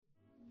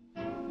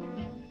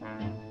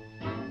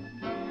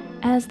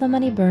As the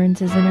Money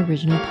Burns is an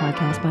original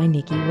podcast by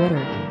Nikki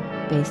Woodard.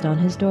 Based on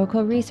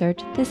historical research,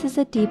 this is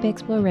a deep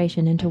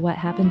exploration into what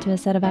happened to a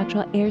set of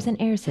actual heirs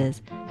and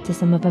heiresses to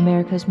some of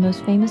America's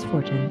most famous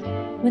fortunes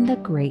when the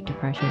Great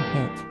Depression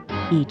hits.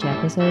 Each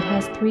episode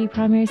has 3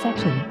 primary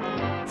sections.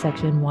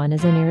 Section 1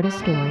 is a narrative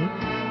story.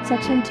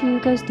 Section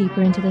 2 goes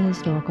deeper into the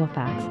historical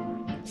facts.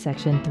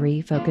 Section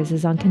 3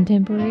 focuses on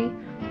contemporary,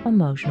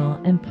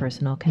 emotional, and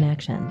personal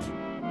connections.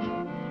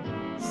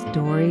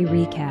 Story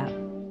recap.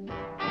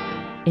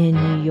 In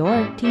New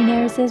York, teen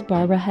heiresses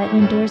Barbara Hutton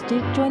and Doris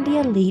Duke joined the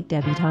elite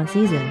debutante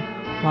season,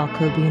 while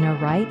Kobina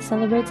Wright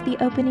celebrates the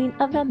opening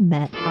of the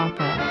Met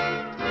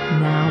Opera.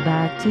 Now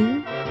back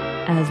to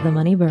As the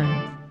Money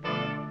Burns.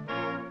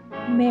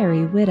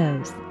 Merry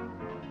Widows.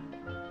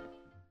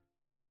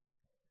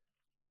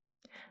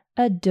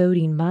 A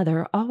doting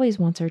mother always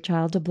wants her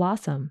child to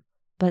blossom,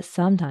 but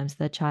sometimes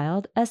the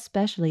child,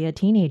 especially a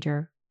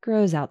teenager,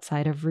 grows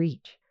outside of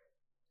reach.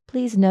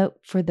 Please note,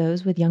 for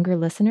those with younger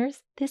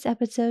listeners, this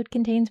episode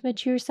contains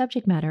mature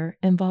subject matter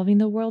involving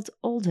the world's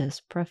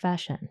oldest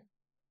profession.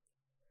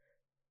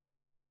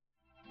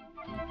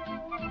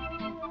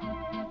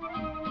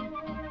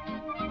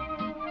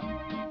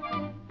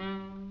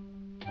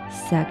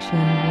 Section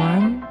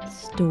 1,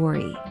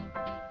 Story.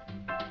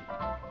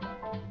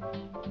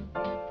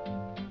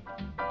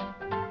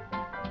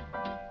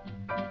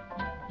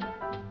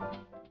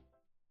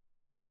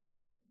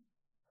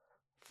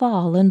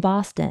 Fall in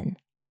Boston.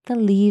 The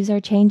leaves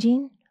are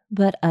changing,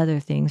 but other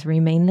things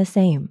remain the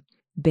same.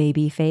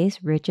 Babyface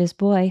richest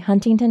boy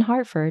Huntington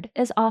Hartford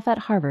is off at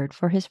Harvard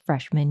for his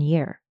freshman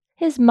year.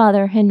 His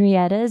mother,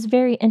 Henrietta, is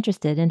very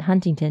interested in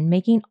Huntington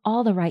making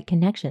all the right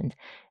connections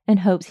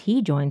and hopes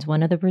he joins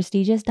one of the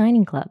prestigious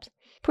dining clubs.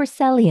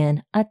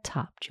 Porcellian, a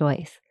top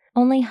choice.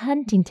 Only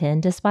Huntington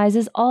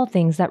despises all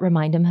things that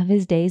remind him of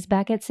his days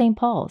back at St.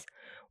 Paul's,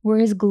 where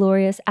his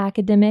glorious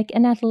academic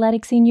and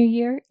athletic senior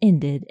year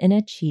ended in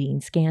a cheating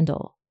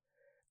scandal.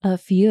 A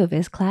few of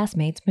his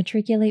classmates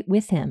matriculate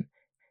with him.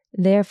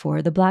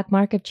 Therefore, the black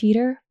mark of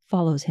cheater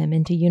follows him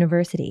into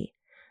university.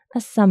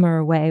 A summer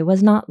away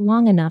was not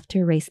long enough to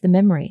erase the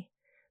memory,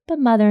 but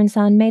mother and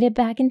son made it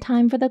back in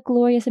time for the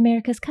glorious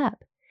America's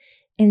Cup.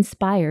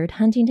 Inspired,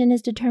 Huntington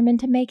is determined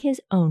to make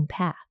his own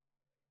path.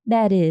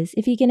 That is,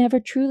 if he can ever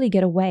truly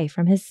get away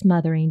from his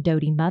smothering,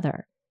 doting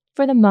mother.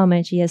 For the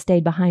moment, she has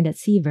stayed behind at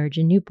Seaverge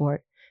in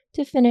Newport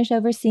to finish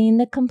overseeing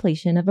the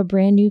completion of a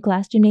brand new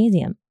glass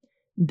gymnasium,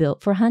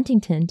 built for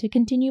Huntington to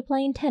continue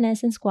playing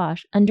tennis and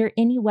squash under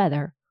any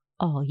weather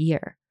all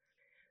year.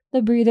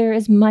 The breather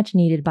is much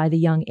needed by the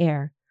young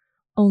heir,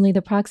 only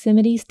the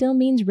proximity still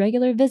means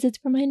regular visits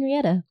from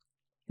Henrietta,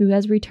 who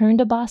has returned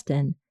to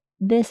Boston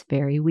this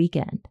very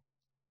weekend.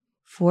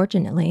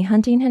 Fortunately,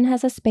 Huntington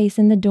has a space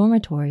in the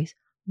dormitories,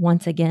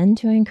 once again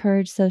to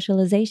encourage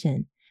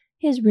socialization.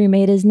 His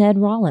roommate is Ned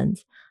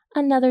Rollins,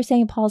 another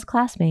St. Paul's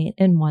classmate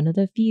and one of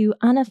the few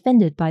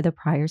unoffended by the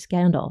prior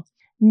scandal.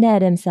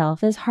 Ned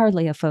himself is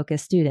hardly a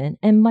focused student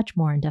and much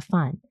more into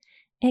fun.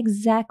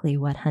 Exactly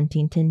what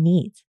Huntington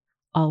needs.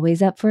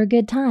 Always up for a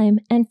good time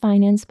and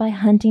financed by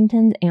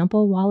Huntington's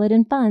ample wallet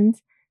and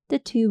funds, the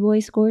two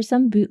boys score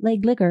some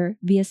bootleg liquor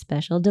via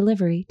special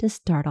delivery to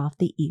start off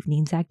the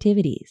evening's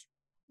activities.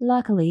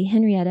 Luckily,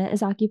 Henrietta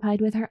is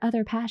occupied with her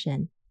other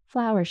passion,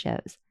 flower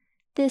shows.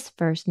 This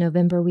first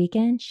November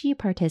weekend, she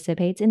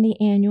participates in the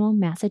annual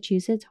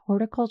Massachusetts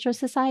Horticultural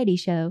Society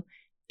show,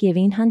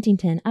 giving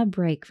Huntington a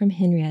break from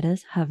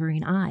Henrietta's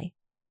hovering eye.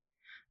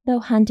 Though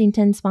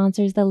Huntington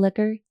sponsors the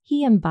liquor,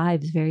 he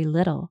imbibes very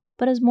little,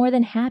 but is more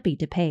than happy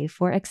to pay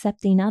for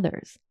accepting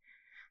others.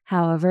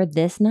 However,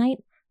 this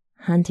night,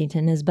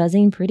 Huntington is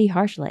buzzing pretty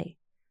harshly.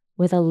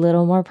 With a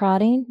little more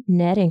prodding,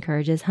 Ned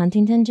encourages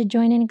Huntington to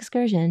join an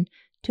excursion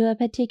to a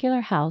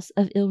particular house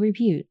of ill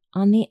repute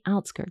on the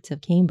outskirts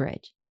of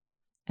Cambridge.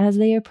 As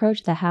they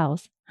approach the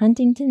house,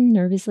 Huntington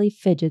nervously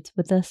fidgets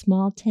with a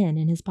small tin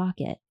in his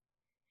pocket.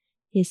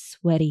 His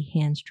sweaty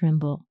hands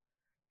tremble.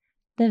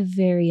 The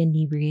very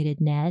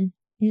inebriated Ned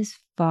is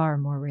far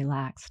more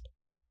relaxed.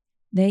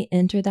 They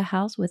enter the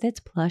house with its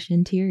plush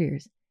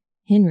interiors.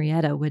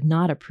 Henrietta would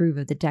not approve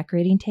of the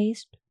decorating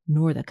taste,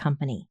 nor the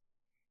company.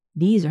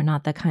 These are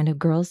not the kind of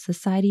girls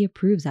society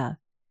approves of.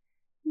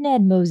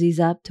 Ned moseys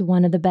up to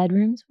one of the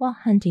bedrooms while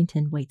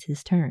Huntington waits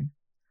his turn.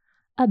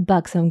 A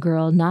buxom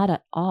girl, not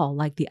at all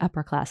like the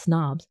upper-class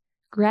snobs,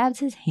 grabs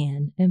his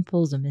hand and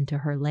pulls him into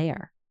her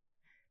lair.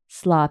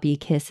 Sloppy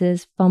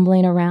kisses,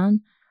 fumbling around,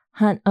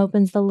 Hunt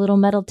opens the little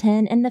metal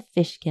tin and the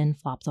fishkin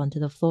flops onto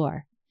the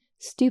floor.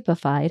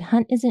 Stupefied,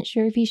 Hunt isn't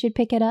sure if he should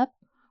pick it up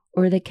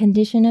or the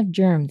condition of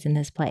germs in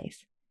this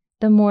place.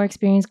 The more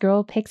experienced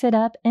girl picks it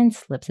up and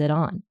slips it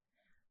on.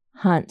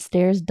 Hunt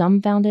stares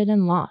dumbfounded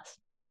and lost.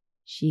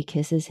 She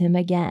kisses him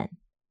again,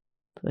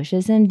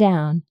 pushes him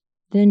down,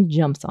 then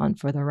jumps on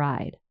for the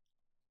ride.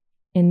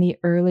 In the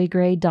early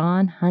gray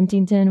dawn,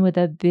 Huntington, with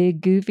a big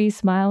goofy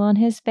smile on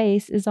his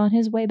face, is on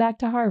his way back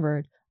to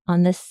Harvard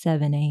on the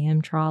 7 a.m.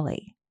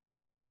 trolley.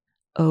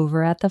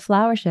 Over at the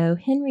flower show,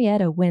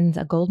 Henrietta wins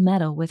a gold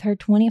medal with her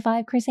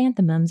 25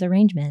 chrysanthemums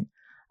arrangement,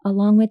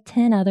 along with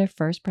 10 other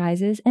first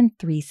prizes and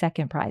 3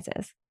 second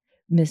prizes.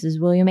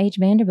 Mrs. William H.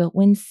 Vanderbilt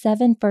wins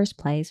 7 first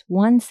place,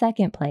 1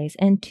 second place,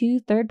 and 2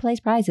 third place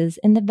prizes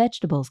in the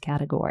vegetables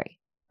category.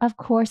 Of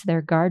course,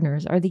 their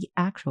gardeners are the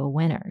actual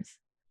winners.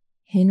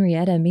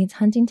 Henrietta meets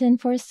Huntington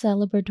for a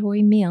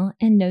celebratory meal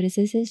and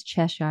notices his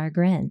Cheshire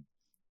grin.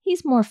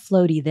 He's more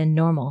floaty than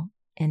normal,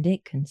 and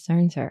it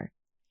concerns her.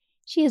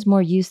 She is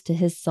more used to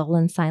his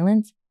sullen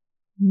silence.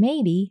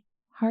 Maybe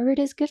Harvard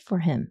is good for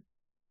him.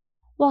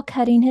 While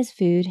cutting his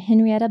food,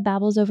 Henrietta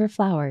babbles over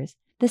flowers,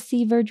 the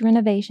Sea Verge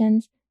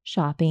renovations,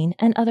 shopping,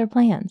 and other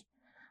plans.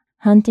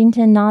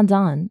 Huntington nods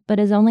on, but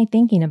is only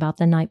thinking about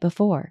the night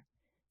before.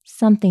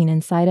 Something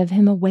inside of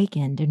him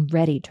awakened and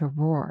ready to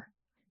roar,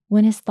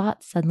 when his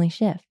thoughts suddenly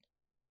shift.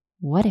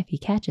 What if he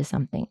catches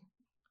something?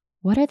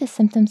 What are the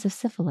symptoms of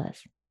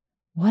syphilis?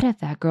 What if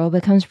that girl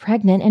becomes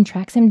pregnant and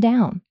tracks him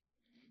down?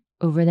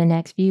 Over the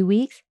next few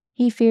weeks,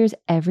 he fears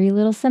every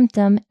little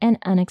symptom and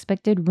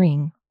unexpected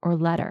ring or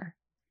letter.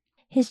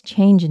 His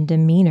change in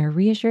demeanor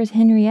reassures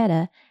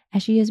Henrietta,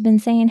 as she has been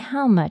saying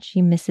how much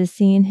she misses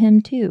seeing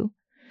him too.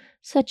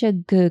 Such a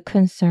good,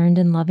 concerned,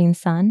 and loving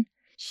son.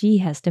 She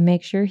has to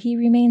make sure he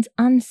remains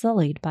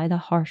unsullied by the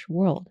harsh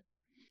world.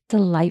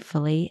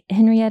 Delightfully,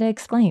 Henrietta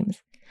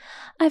exclaims,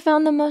 "I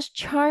found the most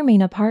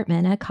charming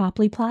apartment at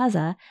Copley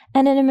Plaza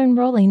and am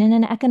enrolling in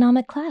an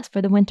economic class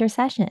for the winter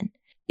session.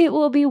 It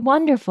will be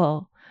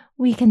wonderful.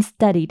 We can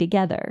study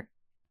together."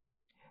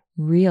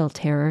 Real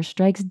terror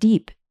strikes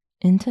deep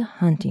into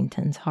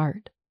Huntington's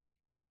heart.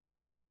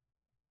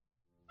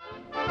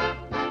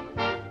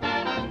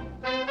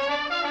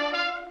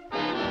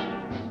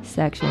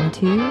 Section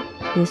 2,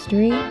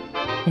 History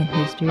and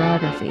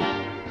Historiography.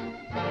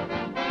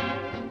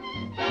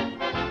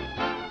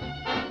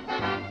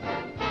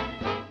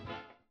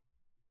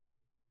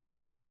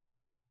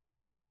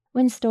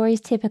 When stories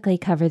typically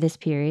cover this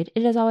period,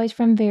 it is always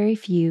from very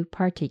few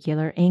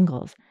particular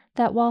angles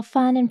that, while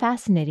fun and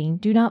fascinating,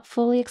 do not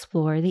fully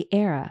explore the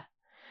era.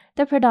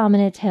 The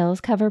predominant tales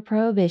cover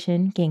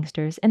Prohibition,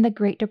 gangsters, and the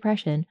Great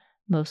Depression,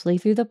 mostly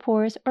through the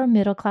poor's or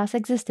middle-class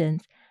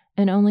existence,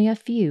 and only a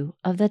few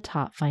of the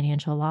top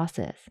financial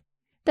losses.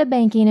 The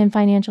banking and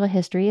financial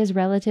history is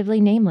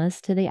relatively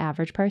nameless to the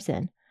average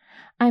person.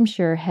 I'm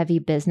sure heavy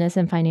business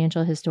and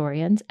financial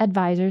historians,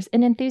 advisors,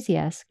 and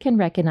enthusiasts can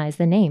recognize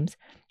the names,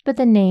 but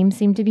the names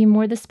seem to be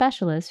more the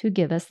specialists who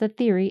give us the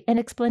theory and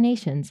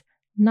explanations,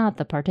 not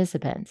the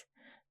participants.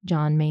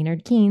 John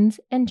Maynard Keynes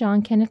and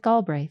John Kenneth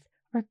Galbraith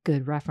are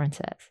good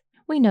references.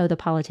 We know the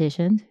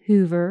politicians,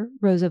 Hoover,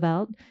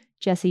 Roosevelt,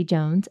 Jesse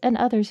Jones, and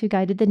others who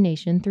guided the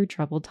nation through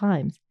troubled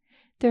times,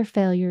 their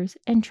failures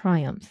and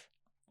triumphs.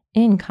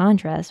 In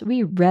contrast,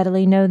 we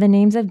readily know the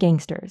names of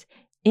gangsters.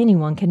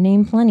 Anyone can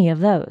name plenty of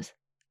those,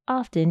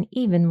 often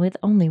even with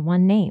only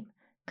one name.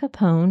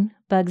 Capone,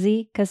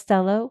 Bugsy,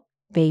 Costello,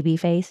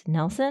 Babyface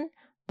Nelson,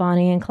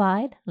 Bonnie and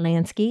Clyde,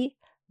 Lansky,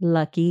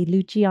 Lucky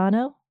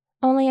Luciano.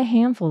 Only a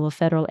handful of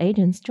federal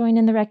agents join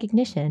in the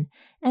recognition,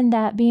 and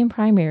that being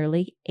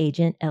primarily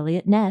Agent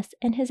Elliot Ness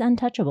and his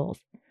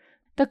untouchables.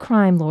 The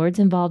crime lords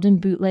involved in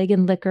bootleg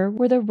and liquor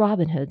were the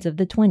Robin Hoods of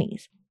the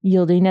 20s,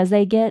 yielding as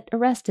they get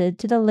arrested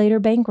to the later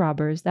bank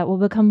robbers that will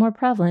become more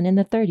prevalent in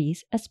the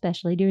 30s,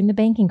 especially during the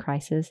banking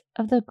crisis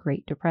of the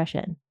Great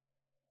Depression.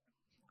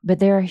 But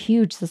there are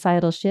huge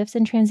societal shifts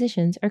and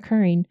transitions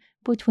occurring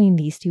between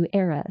these two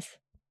eras,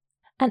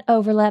 an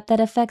overlap that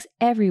affects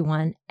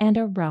everyone and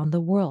around the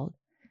world.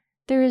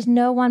 There is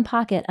no one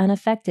pocket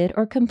unaffected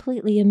or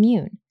completely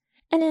immune.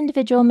 An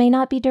individual may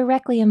not be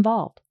directly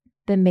involved,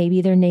 but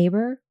maybe their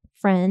neighbor,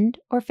 friend,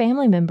 or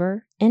family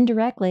member,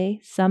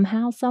 indirectly,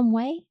 somehow, some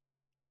way,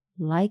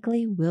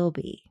 likely will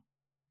be.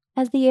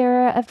 As the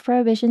era of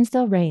Prohibition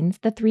still reigns,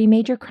 the 3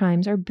 major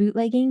crimes are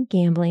bootlegging,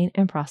 gambling,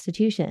 and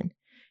prostitution.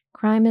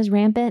 Crime is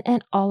rampant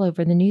and all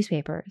over the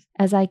newspapers.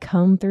 As I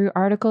comb through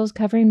articles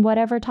covering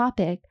whatever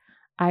topic,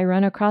 I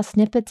run across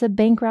snippets of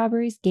bank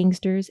robberies,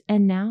 gangsters,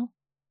 and now,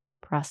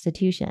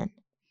 prostitution.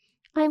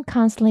 I'm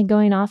constantly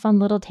going off on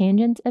little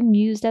tangents,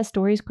 amused as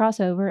stories cross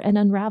over and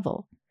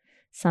unravel,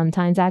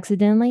 sometimes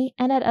accidentally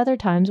and at other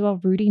times while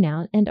rooting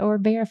out and or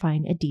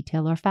verifying a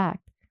detail or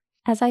fact.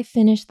 As I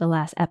finished the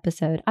last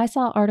episode, I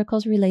saw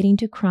articles relating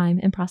to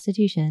crime and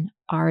prostitution,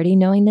 already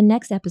knowing the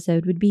next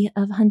episode would be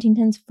of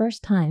Huntington's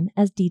first time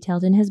as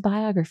detailed in his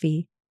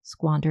biography,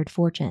 Squandered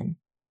Fortune.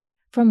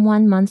 From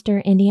one Munster,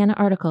 Indiana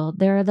article,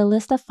 there are the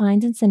list of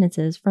fines and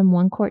sentences from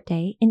one court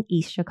day in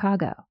East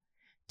Chicago.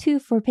 2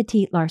 for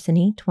petite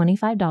larceny,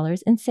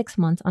 $25 and 6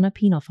 months on a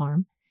penal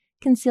farm.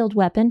 Concealed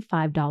weapon,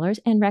 $5,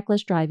 and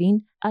reckless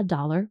driving,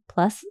 $1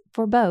 plus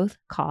for both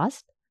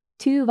cost.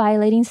 2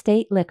 violating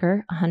state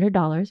liquor,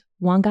 $100.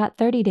 One got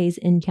 30 days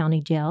in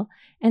county jail,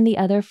 and the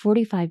other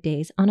 45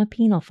 days on a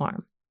penal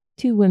farm.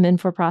 2 women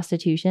for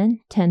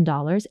prostitution,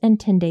 $10 and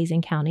 10 days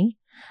in county.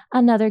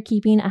 Another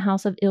keeping a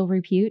house of ill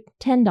repute,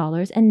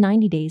 $10 and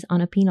 90 days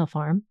on a penal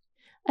farm.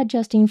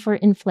 Adjusting for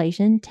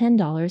inflation,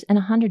 $10 and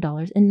 $100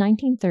 in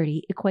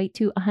 1930 equate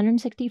to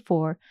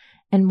 $164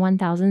 and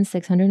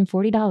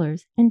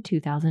 $1,640 in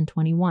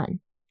 2021.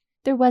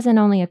 There wasn't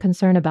only a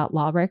concern about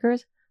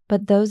lawbreakers,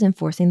 but those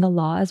enforcing the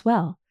law as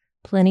well.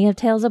 Plenty of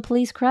tales of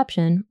police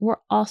corruption were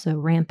also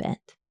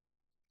rampant.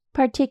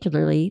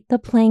 Particularly the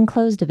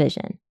plainclothes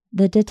division.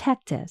 The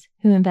detectives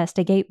who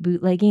investigate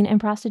bootlegging and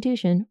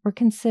prostitution were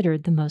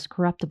considered the most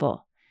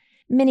corruptible.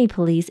 Many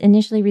police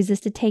initially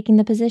resisted taking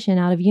the position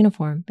out of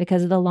uniform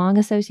because of the long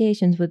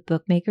associations with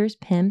bookmakers,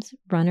 pimps,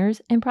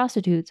 runners, and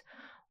prostitutes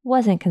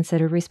wasn't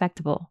considered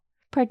respectable.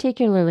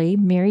 Particularly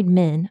married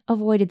men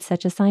avoided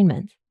such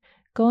assignments.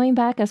 Going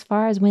back as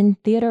far as when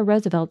Theodore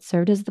Roosevelt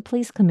served as the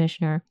police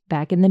commissioner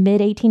back in the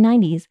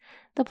mid-1890s,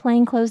 the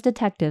plainclothes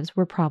detectives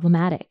were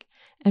problematic,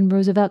 and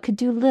Roosevelt could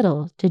do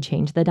little to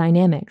change the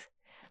dynamics.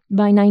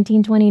 By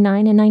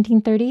 1929 and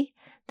 1930,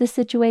 the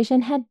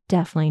situation had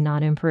definitely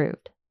not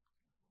improved.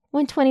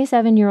 When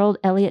 27-year-old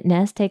Eliot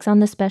Ness takes on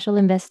the special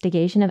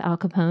investigation of Al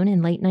Capone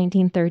in late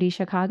 1930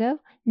 Chicago,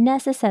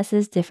 Ness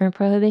assesses different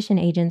prohibition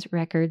agents'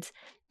 records,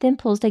 then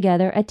pulls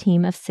together a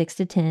team of 6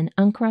 to 10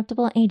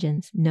 uncorruptible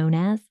agents known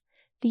as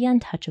the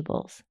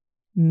Untouchables.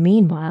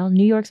 Meanwhile,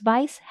 New York's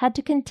Vice had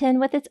to contend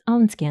with its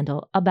own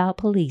scandal about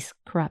police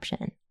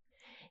corruption.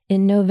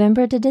 In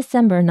November to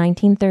December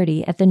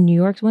 1930 at the New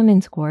York's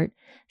Women's Court,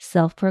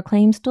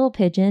 self-proclaimed stool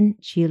pigeon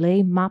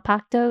Chile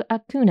Mapacto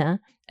Acuna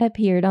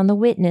appeared on the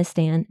witness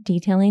stand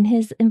detailing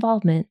his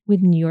involvement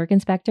with New York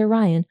Inspector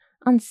Ryan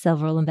on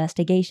several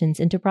investigations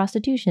into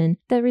prostitution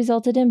that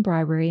resulted in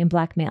bribery and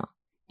blackmail.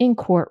 In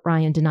court,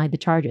 Ryan denied the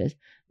charges,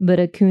 but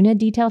Acuna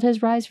detailed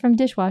his rise from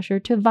dishwasher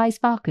to vice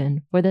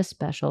falcon for the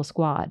special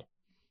squad.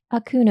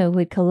 Acuna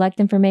would collect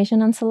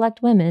information on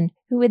select women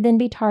who would then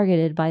be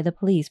targeted by the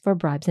police for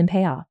bribes and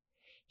payoff.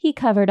 He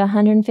covered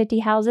 150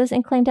 houses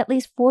and claimed at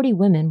least 40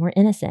 women were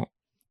innocent.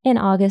 In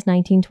August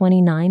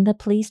 1929, the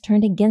police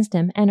turned against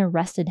him and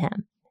arrested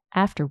him,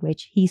 after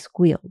which he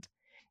squealed.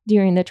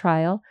 During the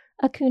trial,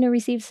 Acuna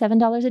received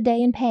 $7 a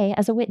day in pay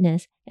as a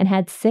witness and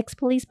had 6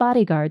 police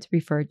bodyguards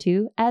referred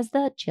to as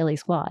the Chili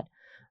Squad.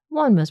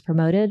 One was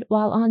promoted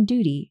while on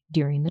duty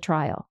during the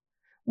trial.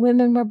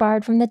 Women were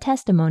barred from the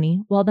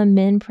testimony while the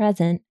men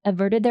present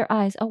averted their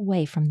eyes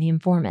away from the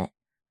informant.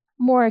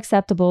 More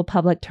acceptable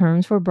public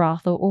terms for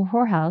brothel or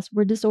whorehouse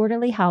were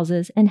disorderly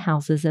houses and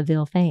houses of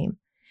ill fame.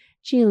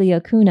 Chile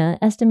Acuna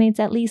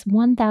estimates at least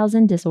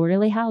 1,000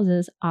 disorderly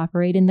houses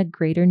operate in the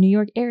greater New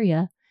York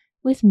area,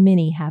 with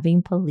many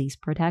having police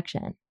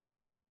protection.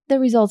 The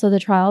results of the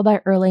trial: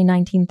 by early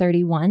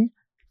 1931,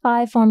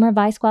 5 former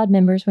Vice Squad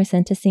members were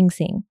sent to Sing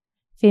Sing.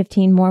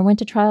 15 more went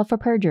to trial for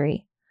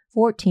perjury.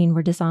 14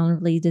 were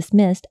dishonorably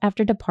dismissed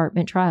after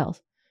department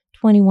trials.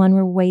 21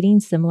 were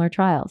waiting similar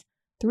trials.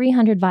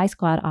 300 Vice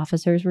Squad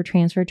officers were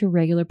transferred to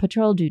regular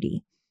patrol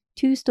duty.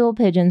 2 stool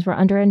pigeons were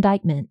under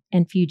indictment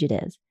and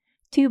fugitives.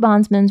 2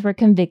 bondsmen were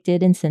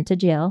convicted and sent to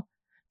jail.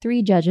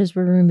 3 judges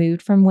were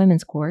removed from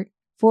Women's Court.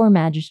 4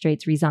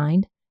 magistrates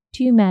resigned.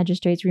 2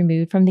 magistrates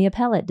removed from the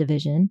appellate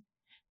division.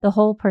 The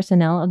whole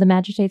personnel of the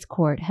magistrates'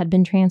 court had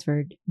been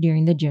transferred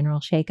during the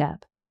general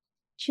shakeup.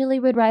 Chile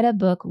would write a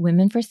book,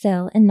 Women for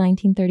Sale, in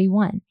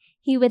 1931.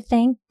 He would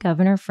thank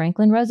Governor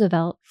Franklin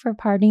Roosevelt for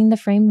pardoning the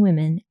framed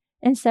women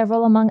and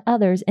several among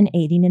others in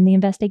aiding in the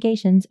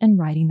investigations and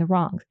righting the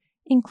wrongs,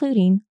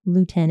 including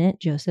Lieutenant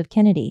Joseph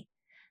Kennedy.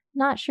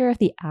 Not sure if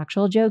the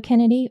actual Joe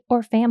Kennedy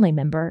or family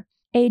member.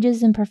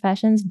 Ages and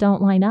professions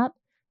don't line up,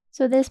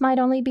 so this might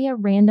only be a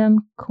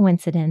random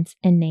coincidence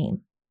in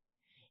name.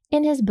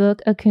 In his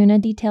book, Acuna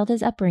detailed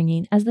his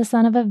upbringing as the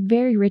son of a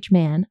very rich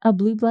man, a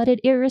blue-blooded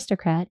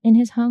aristocrat in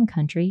his home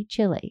country,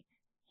 Chile,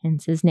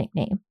 hence his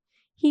nickname.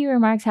 He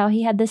remarks how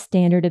he had the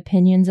standard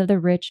opinions of the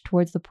rich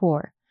towards the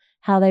poor,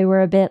 how they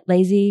were a bit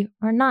lazy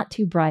or not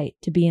too bright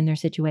to be in their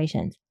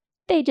situations.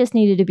 They just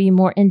needed to be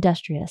more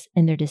industrious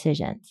in their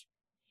decisions.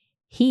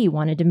 He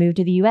wanted to move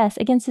to the U.S.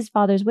 against his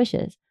father's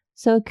wishes,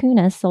 so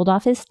Acuna sold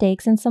off his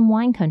stakes in some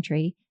wine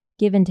country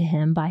given to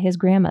him by his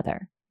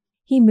grandmother.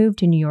 He moved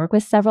to New York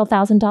with several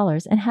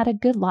 $1,000s and had a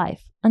good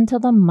life until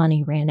the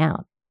money ran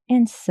out,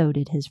 and so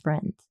did his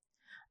friends.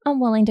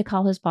 Unwilling to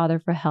call his father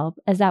for help,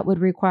 as that would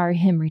require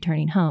him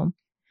returning home,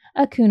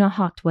 Acuna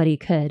hawked what he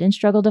could and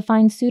struggled to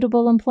find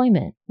suitable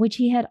employment, which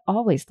he had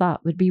always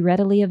thought would be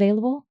readily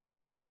available,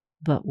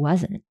 but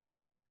wasn't.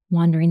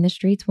 Wandering the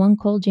streets one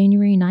cold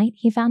January night,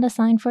 he found a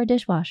sign for a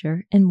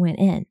dishwasher and went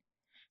in.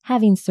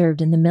 Having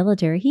served in the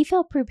military, he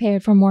felt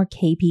prepared for more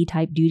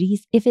KP-type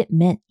duties if it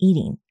meant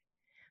eating.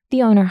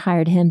 The owner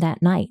hired him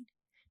that night.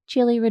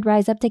 Chile would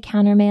rise up to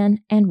counterman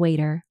and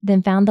waiter,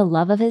 then found the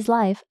love of his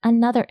life,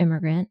 another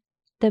immigrant,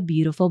 the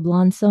beautiful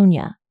blonde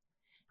Sonia.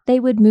 They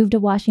would move to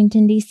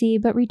Washington, D.C.,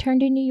 but return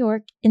to New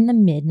York in the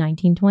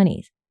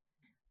mid-1920s.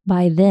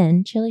 By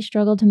then, Chile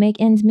struggled to make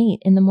ends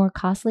meet in the more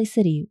costly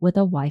city with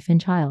a wife and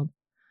child.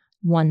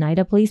 One night,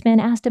 a policeman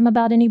asked him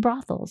about any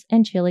brothels,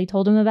 and Chile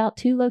told him about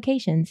 2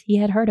 locations he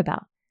had heard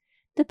about.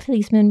 The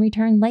policeman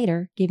returned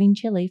later, giving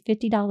Chile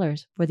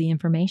 $50 for the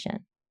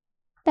information.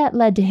 That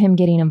led to him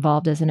getting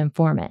involved as an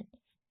informant.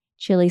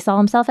 Chile saw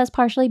himself as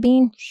partially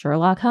being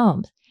Sherlock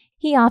Holmes.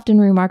 He often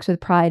remarks with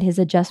pride his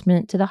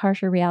adjustment to the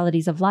harsher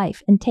realities of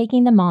life and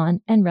taking them on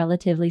and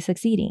relatively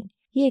succeeding.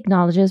 He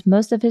acknowledges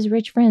most of his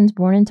rich friends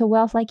born into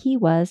wealth like he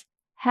was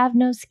have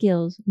no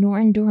skills nor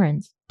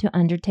endurance to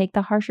undertake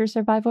the harsher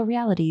survival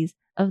realities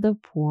of the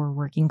poor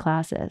working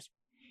classes.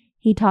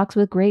 He talks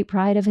with great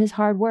pride of his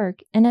hard work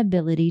and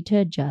ability to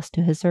adjust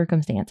to his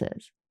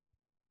circumstances.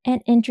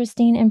 An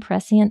interesting and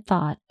prescient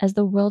thought as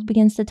the world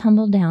begins to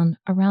tumble down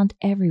around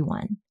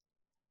everyone.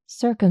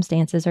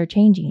 Circumstances are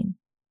changing,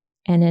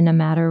 and in a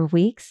matter of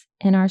weeks,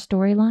 in our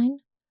storyline,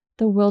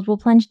 the world will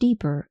plunge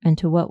deeper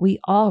into what we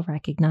all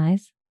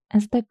recognize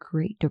as the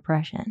Great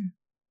Depression.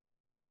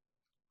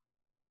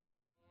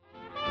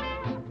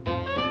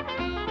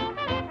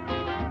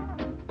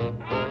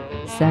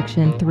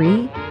 Section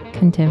 3,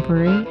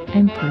 Contemporary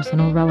and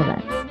Personal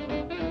Relevance.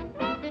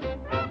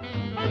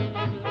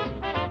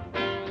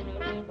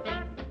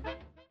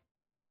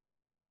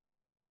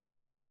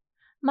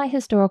 My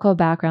historical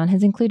background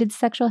has included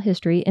sexual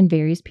history in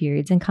various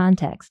periods and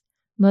contexts.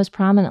 Most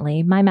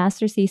prominently, my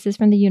master's thesis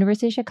from the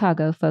University of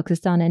Chicago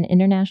focused on an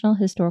international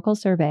historical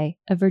survey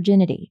of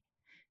virginity.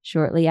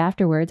 Shortly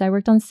afterwards, I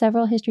worked on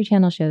several History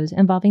Channel shows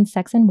involving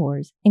sex and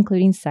wars,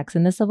 including Sex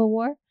in the Civil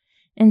War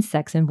and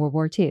Sex in World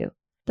War II.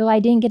 Though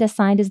I didn't get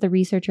assigned as the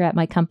researcher at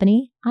my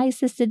company, I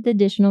assisted the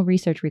additional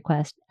research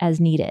request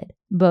as needed.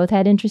 Both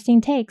had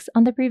interesting takes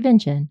on the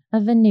prevention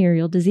of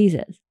venereal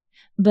diseases.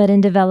 But in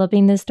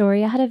developing this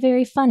story, I had a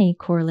very funny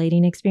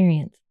correlating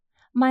experience.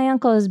 My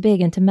uncle is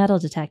big into metal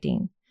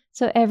detecting,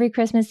 so every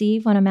Christmas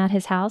Eve when I'm at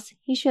his house,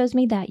 he shows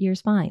me that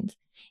year's finds.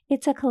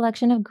 It's a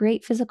collection of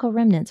great physical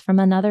remnants from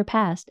another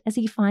past as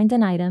he finds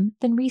an item,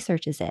 then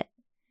researches it.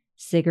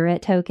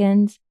 Cigarette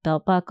tokens,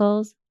 belt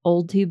buckles,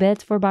 old 2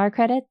 bits for bar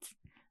credits,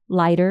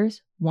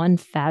 lighters, one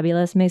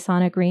fabulous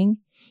Masonic ring,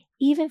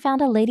 even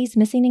found a lady's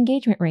missing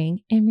engagement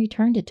ring and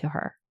returned it to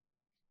her.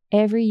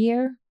 Every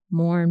year,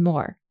 more and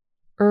more.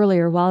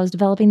 Earlier, while I was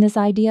developing this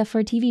idea for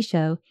a TV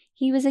show,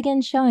 he was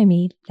again showing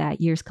me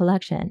that year's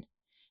collection.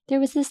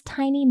 There was this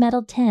tiny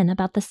metal tin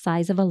about the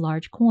size of a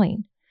large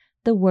coin.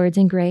 The words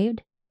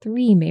engraved,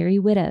 3 merry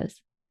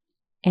widows.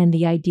 And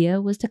the idea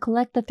was to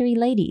collect the 3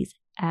 ladies,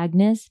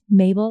 Agnes,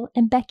 Mabel,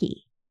 and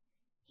Becky.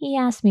 He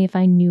asked me if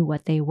I knew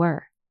what they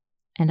were,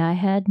 and I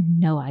had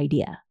no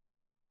idea.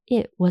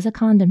 It was a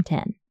condom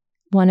tin.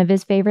 One of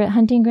his favorite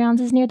hunting grounds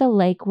is near the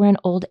lake where an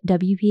old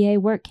WPA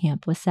work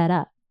camp was set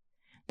up.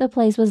 The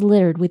place was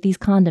littered with these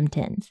condom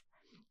tins.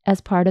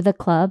 As part of the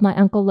club, my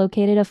uncle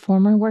located a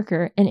former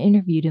worker and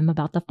interviewed him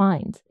about the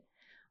finds.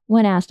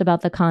 When asked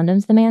about the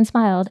condoms, the man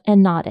smiled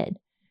and nodded.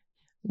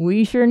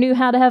 "We sure knew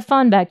how to have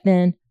fun back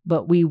then,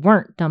 but we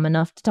weren't dumb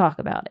enough to talk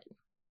about it."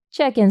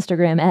 Check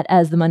Instagram at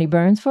As the Money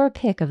Burns for a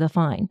pic of the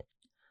find.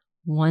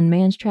 One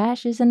man's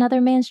trash is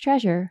another man's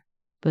treasure,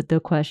 but the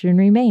question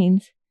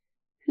remains,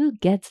 who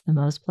gets the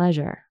most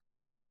pleasure?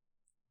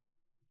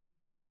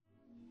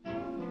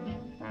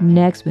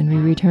 Next, when we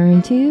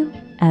return to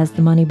As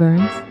the Money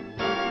Burns,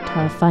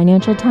 tough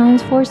financial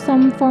times force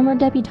some former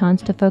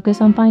debutantes to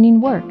focus on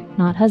finding work,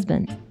 not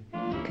husbands.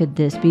 Could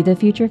this be the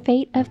future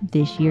fate of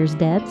this year's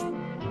Debs?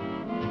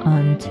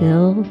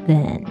 Until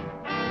then.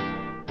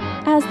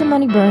 As the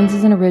Money Burns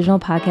is an original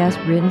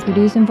podcast written,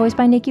 produced, and voiced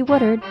by Nikki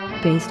Woodard,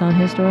 based on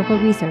historical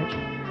research.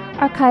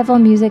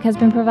 Archival music has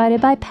been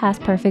provided by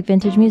Past Perfect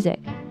Vintage Music.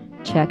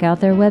 Check out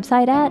their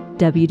website at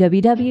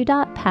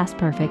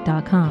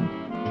www.pastperfect.com.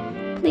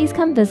 Please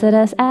come visit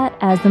us at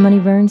As the Money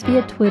Burns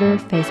via Twitter,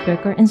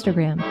 Facebook, or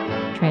Instagram.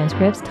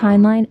 Transcripts,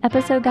 timeline,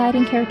 episode guide,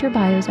 and character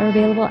bios are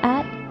available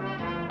at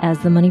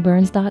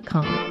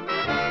asthemoneyburns.com.